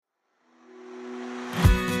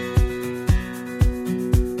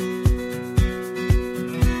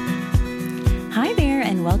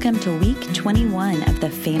welcome to week 21 of the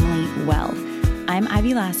Family Well. I'm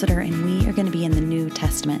Ivy Lassiter, and we are going to be in the New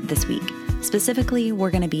Testament this week. Specifically, we're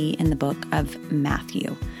going to be in the book of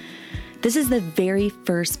Matthew. This is the very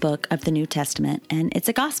first book of the New Testament, and it's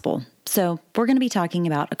a gospel. So we're going to be talking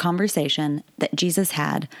about a conversation that Jesus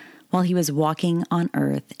had while he was walking on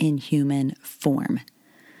earth in human form.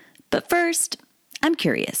 But first, I'm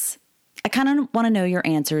curious. I kind of want to know your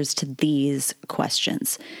answers to these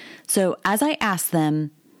questions. So as I ask them,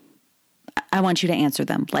 I want you to answer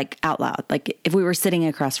them like out loud, like if we were sitting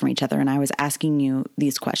across from each other and I was asking you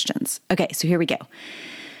these questions. Okay, so here we go.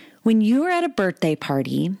 When you are at a birthday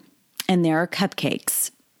party and there are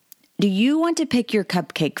cupcakes, do you want to pick your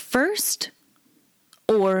cupcake first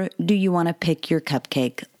or do you want to pick your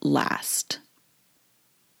cupcake last?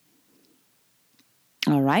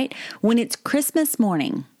 All right. When it's Christmas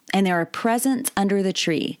morning and there are presents under the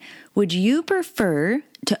tree, would you prefer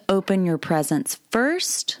to open your presents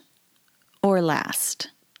first or last?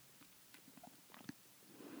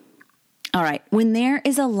 All right. When there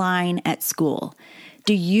is a line at school,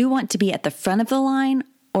 do you want to be at the front of the line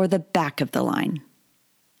or the back of the line?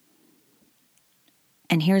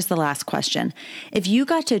 And here's the last question. If you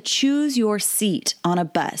got to choose your seat on a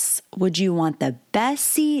bus, would you want the best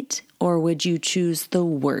seat or would you choose the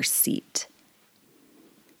worst seat?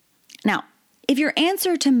 Now, if your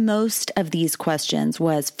answer to most of these questions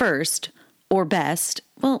was first or best,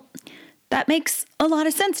 well, that makes a lot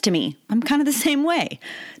of sense to me. I'm kind of the same way.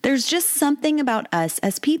 There's just something about us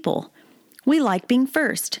as people. We like being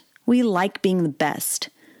first. We like being the best.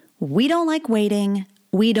 We don't like waiting.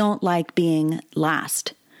 We don't like being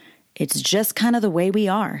last. It's just kind of the way we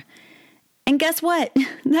are. And guess what?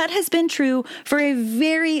 That has been true for a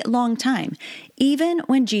very long time. Even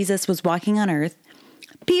when Jesus was walking on earth,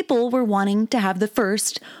 people were wanting to have the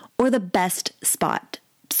first or the best spot.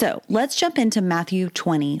 So let's jump into Matthew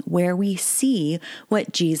 20, where we see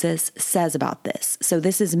what Jesus says about this. So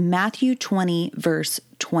this is Matthew 20, verse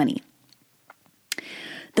 20.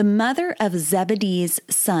 The mother of Zebedee's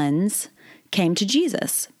sons came to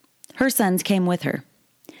Jesus. Her sons came with her.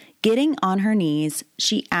 Getting on her knees,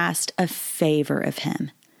 she asked a favor of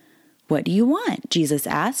him. "What do you want?" Jesus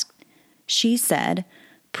asked. She said,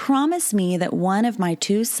 "Promise me that one of my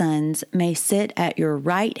two sons may sit at your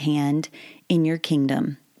right hand in your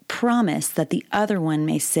kingdom. Promise that the other one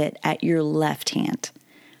may sit at your left hand."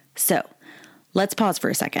 So, let's pause for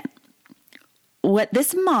a second. What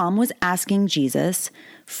this mom was asking Jesus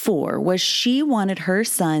for was she wanted her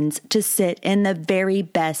sons to sit in the very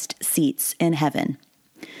best seats in heaven,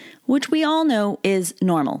 which we all know is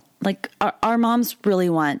normal. Like our moms really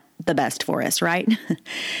want the best for us, right?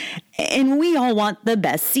 And we all want the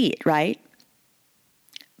best seat, right?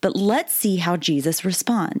 But let's see how Jesus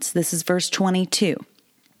responds. This is verse 22.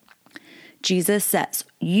 Jesus says,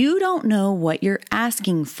 "You don't know what you're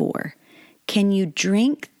asking for. Can you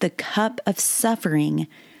drink the cup of suffering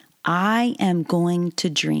I am going to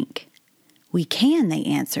drink?" "We can," they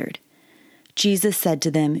answered. Jesus said to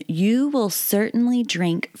them, "You will certainly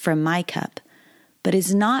drink from my cup, but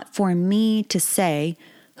it's not for me to say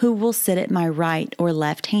who will sit at my right or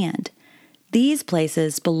left hand. These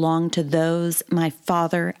places belong to those my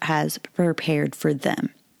Father has prepared for them."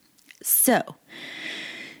 So,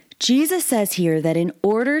 Jesus says here that in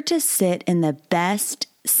order to sit in the best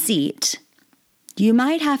seat, you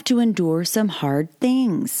might have to endure some hard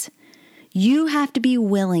things. You have to be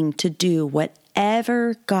willing to do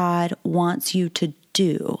whatever God wants you to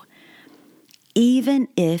do, even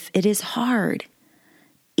if it is hard,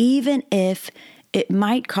 even if it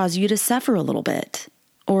might cause you to suffer a little bit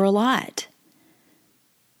or a lot.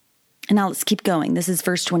 And now let's keep going. This is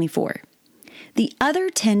verse 24. The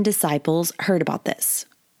other 10 disciples heard about this.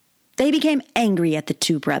 They became angry at the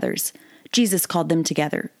two brothers. Jesus called them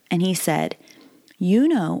together, and he said, "You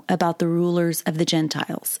know about the rulers of the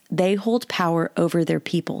Gentiles. They hold power over their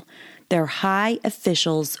people. Their high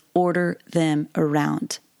officials order them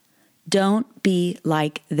around. Don't be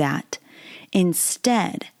like that.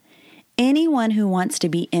 Instead, anyone who wants to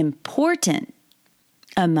be important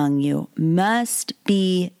among you must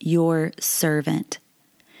be your servant.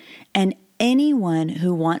 And anyone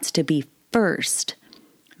who wants to be first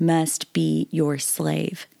must be your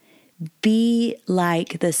slave. Be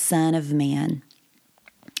like the Son of Man.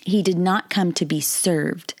 He did not come to be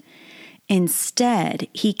served. Instead,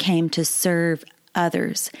 he came to serve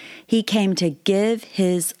others. He came to give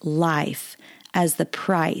his life as the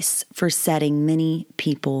price for setting many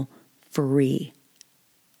people free."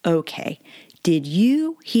 Okay, did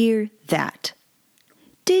you hear that?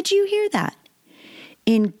 Did you hear that?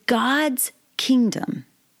 In God's kingdom,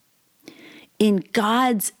 in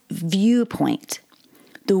God's viewpoint,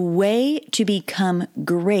 The way to become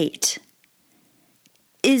great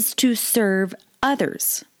is to serve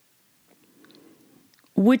others,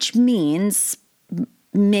 which means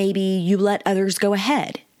maybe you let others go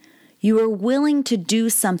ahead. You are willing to do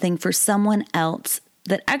something for someone else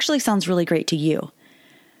that actually sounds really great to you.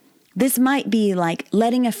 This might be like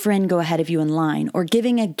letting a friend go ahead of you in line, or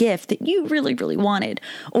giving a gift that you really, really wanted,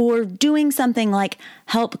 or doing something like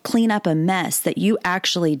help clean up a mess that you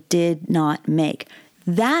actually did not make.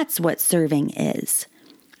 That's what serving is.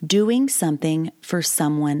 Doing something for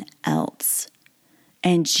someone else.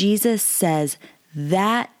 And Jesus says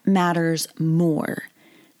that matters more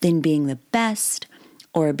than being the best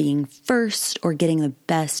or being first or getting the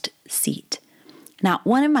best seat. Now,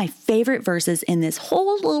 one of my favorite verses in this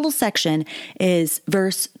whole little section is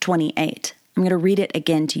verse 28. I'm going to read it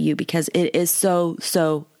again to you because it is so,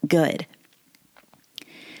 so good.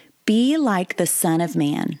 Be like the Son of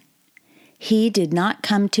Man. He did not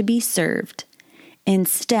come to be served.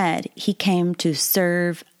 Instead, he came to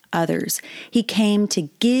serve others. He came to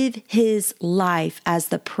give his life as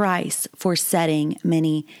the price for setting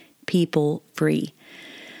many people free.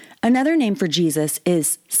 Another name for Jesus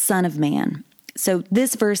is Son of Man. So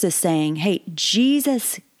this verse is saying, hey,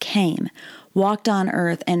 Jesus came, walked on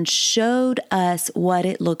earth, and showed us what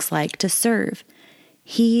it looks like to serve.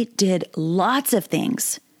 He did lots of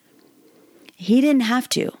things. He didn't have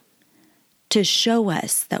to show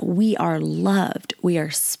us that we are loved, we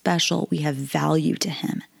are special, we have value to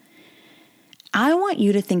him. I want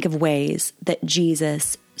you to think of ways that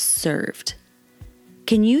Jesus served.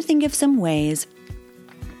 Can you think of some ways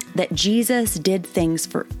that Jesus did things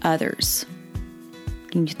for others?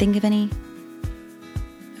 Can you think of any?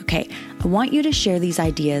 Okay, I want you to share these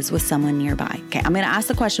ideas with someone nearby. Okay, I'm going to ask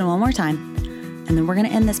the question one more time, and then we're going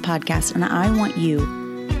to end this podcast, and I want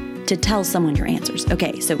you to tell someone your answers.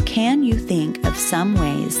 Okay, so can you think of some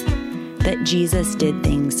ways that Jesus did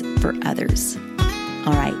things for others?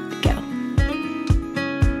 All right,